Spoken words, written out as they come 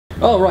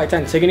Alright,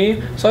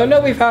 Antigone, so I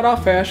know we've had our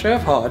fair share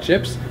of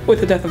hardships,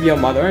 with the death of your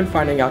mother and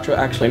finding out you're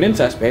actually an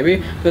incest baby,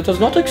 but that does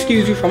not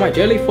excuse you from my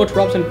daily foot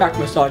rubs and back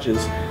massages.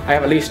 I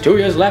have at least 2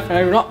 years left and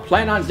I do not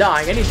plan on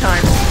dying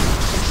anytime.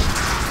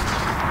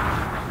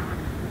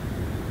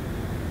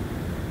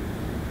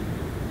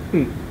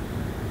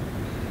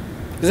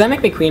 Does that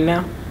make me queen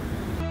now?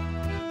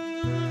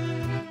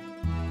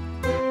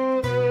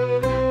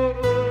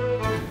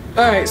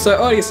 Alright, so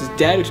Audius is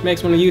dead, which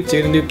makes one of you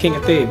two the new king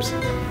of Thebes.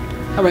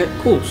 Alright,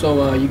 cool.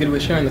 So, you good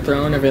with sharing the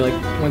throne every, like,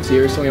 once a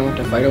year so we don't have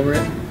to fight over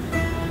it?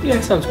 Yeah,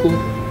 sounds cool.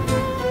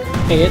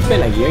 Hey, it's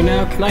been a year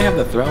now. Can I have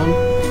the throne?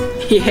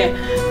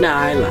 Yeah, nah,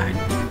 I lied.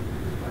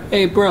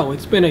 Hey, bro,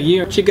 it's been a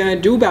year. What you gonna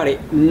do about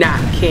it,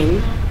 not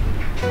king?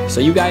 So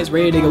you guys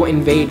ready to go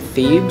invade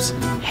Thebes?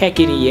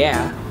 Heckity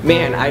yeah.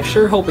 Man, I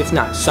sure hope it's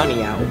not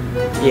sunny out.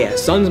 Yeah,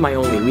 sun's my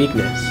only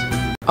weakness.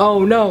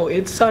 Oh no,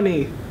 it's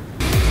sunny.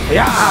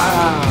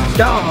 Yeah!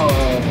 Go!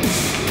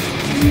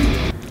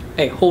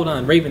 Hey, hold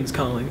on, Raven's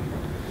calling.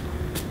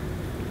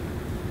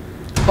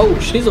 Oh,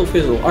 shizzle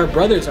fizzle, our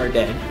brothers are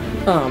dead.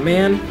 Oh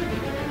man.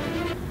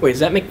 Wait, does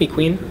that make me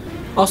queen?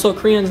 Also,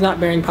 Creon's not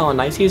bearing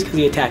Polynices because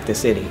he attacked the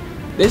city.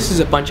 This is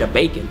a bunch of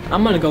bacon.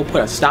 I'm gonna go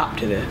put a stop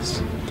to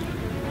this.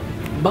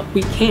 But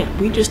we can't.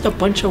 We just a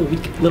bunch of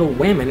weak little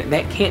women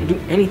that can't do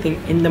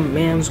anything in the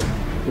man's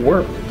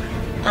world.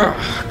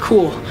 Ugh,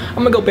 cool. I'm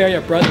gonna go bury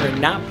a brother and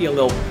not be a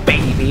little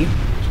baby.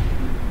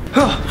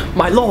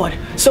 My lord,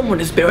 someone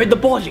has buried the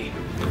body.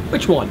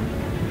 Which one?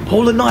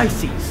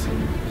 Polynices.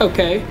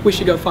 Okay, we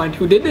should go find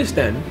who did this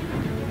then.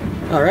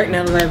 Alright,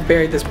 now that I've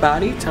buried this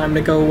body, time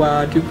to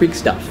go do Greek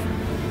stuff.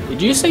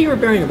 Did you say you were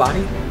burying a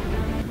body?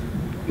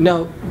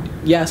 No,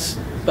 yes,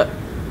 but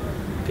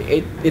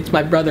it's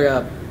my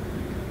brother,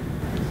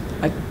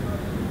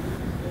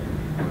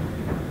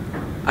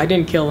 I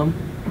didn't kill him.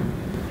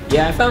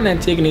 Yeah, I found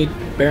Antigone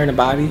burying a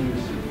body.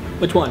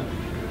 Which one?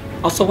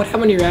 Also, what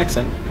happened to your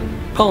accent?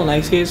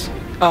 Polynices.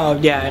 Oh,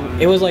 yeah,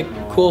 and it was like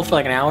cool for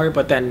like an hour,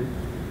 but then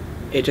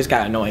it just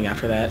got annoying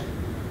after that.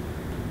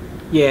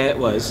 Yeah, it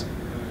was.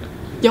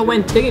 Yo,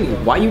 Antigone,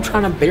 why you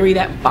trying to bury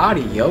that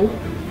body, yo?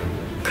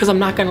 Cause I'm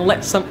not gonna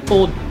let some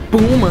old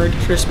boomer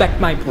disrespect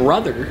my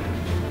brother.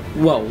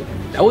 Whoa,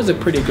 that was a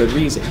pretty good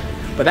reason.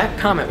 But that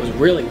comment was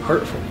really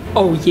hurtful.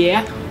 Oh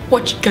yeah?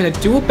 What you gonna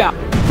do about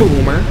it,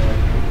 boomer?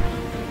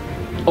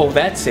 Oh,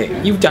 that's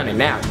it. You've done it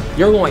now.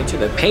 You're going to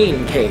the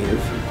pain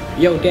cave.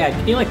 Yo, Dad,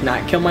 can you like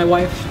not kill my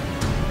wife?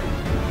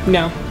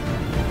 No.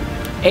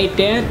 Hey,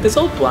 Dad, this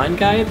old blind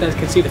guy that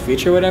can see the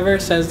future or whatever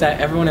says that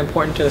everyone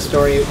important to the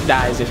story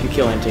dies if you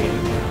kill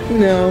Antigone.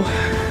 No.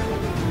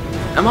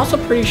 I'm also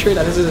pretty sure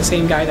that this is the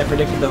same guy that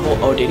predicted the whole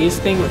Odysseus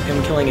thing with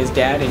him killing his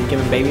dad and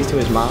giving babies to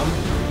his mom,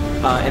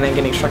 and then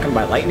getting struck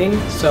by lightning,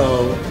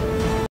 so...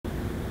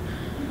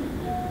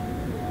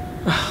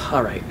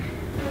 Alright.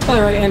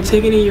 Alright,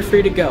 Antigone, you're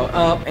free to go.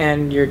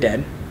 And you're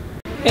dead.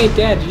 Hey,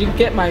 Dad, did you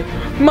get my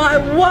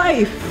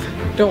wife?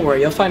 Don't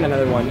worry, you'll find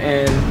another one,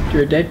 and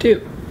you're dead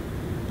too.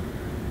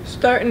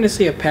 Starting to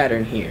see a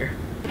pattern here.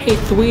 Hey,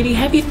 sweetie,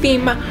 have you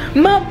seen my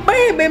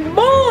baby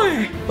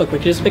boy? Look, we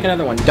could just pick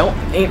another one.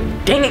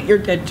 Dang it, you're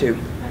dead too.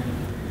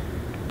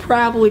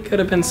 Probably could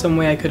have been some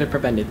way I could have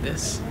prevented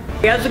this.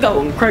 How's it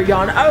going,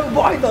 Crayon? Oh,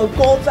 why the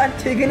gold's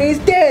Antigone's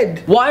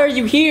dead? Why are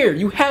you here?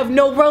 You have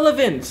no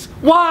relevance.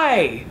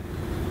 Why?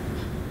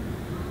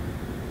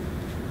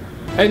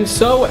 And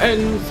so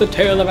ends the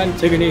tale of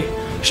Antigone,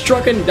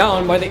 struck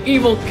down by the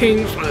evil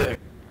kings.